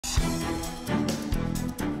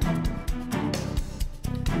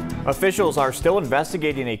Officials are still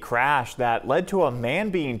investigating a crash that led to a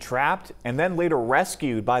man being trapped and then later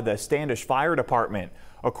rescued by the Standish Fire Department.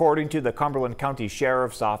 According to the Cumberland County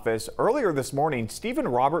Sheriff's Office, earlier this morning, Stephen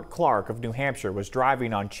Robert Clark of New Hampshire was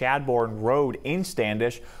driving on Chadbourne Road in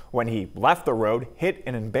Standish when he left the road, hit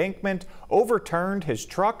an embankment, overturned his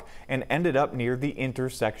truck, and ended up near the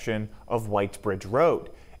intersection of Whitesbridge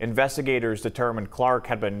Road. Investigators determined Clark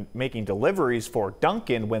had been making deliveries for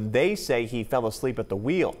Dunkin when they say he fell asleep at the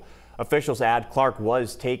wheel. Officials add Clark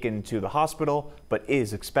was taken to the hospital but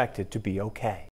is expected to be okay.